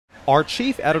Our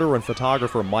chief editor and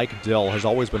photographer Mike Dill has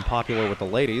always been popular with the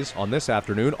ladies. On this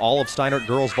afternoon, all of Steinert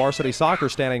girls varsity soccer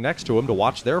standing next to him to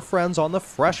watch their friends on the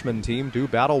freshman team do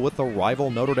battle with the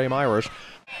rival Notre Dame Irish.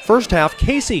 First half,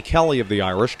 Casey Kelly of the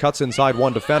Irish cuts inside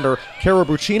one defender. Cara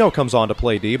Buccino comes on to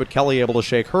play D, but Kelly able to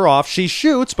shake her off. She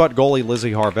shoots, but goalie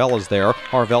Lizzie Harvell is there.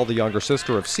 Harvell, the younger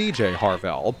sister of C.J.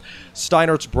 Harvell.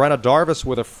 Steinert's Brenna Darvis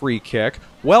with a free kick.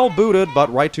 Well booted,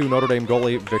 but right to Notre Dame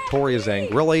goalie Victoria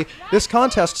Zangrilli. This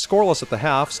contest scoreless at the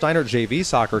half. Steinert JV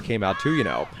soccer came out too, you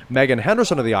know. Megan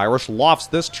Henderson of the Irish lofts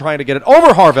this, trying to get it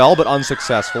over Harvell, but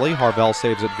unsuccessfully. Harvell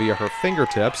saves it via her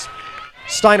fingertips.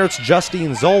 Steinert's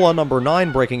Justine Zola, number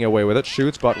 9, breaking away with it,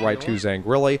 shoots, but right to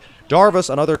Zangrilli.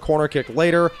 Darvis, another corner kick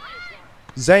later.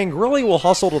 Zangrilli will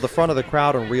hustle to the front of the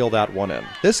crowd and reel that one in.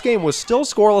 This game was still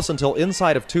scoreless until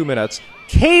inside of 2 minutes.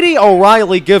 Katie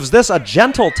O'Reilly gives this a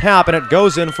gentle tap, and it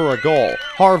goes in for a goal.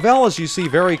 Harvell, as you see,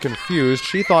 very confused.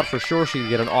 She thought for sure she'd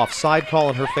get an offside call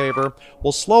in her favor.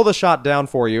 We'll slow the shot down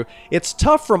for you. It's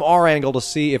tough from our angle to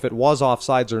see if it was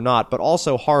offsides or not, but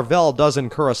also Harvell does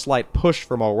incur a slight push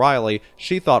from O'Reilly.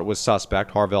 She thought it was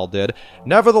suspect, Harvell did.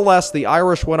 Nevertheless, the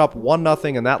Irish went up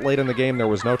 1-0, and that late in the game, there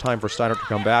was no time for Steinert to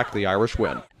come back. The Irish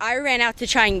win. I ran out to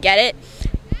try and get it,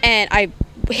 and I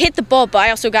hit the ball, but I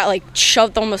also got like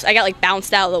shoved almost. I got like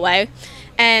bounced out of the way,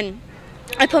 and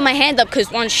I put my hand up because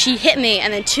 1, she hit me,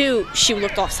 and then 2, she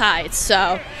looked offside.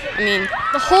 So, I mean,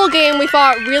 the whole game we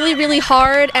fought really, really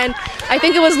hard, and I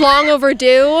think it was long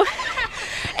overdue.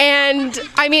 And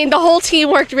I mean, the whole team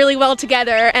worked really well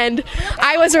together, and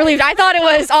I was relieved. I thought it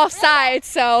was offside,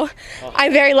 so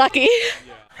I'm very lucky.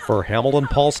 For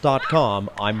HamiltonPulse.com,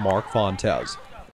 I'm Mark Fontes.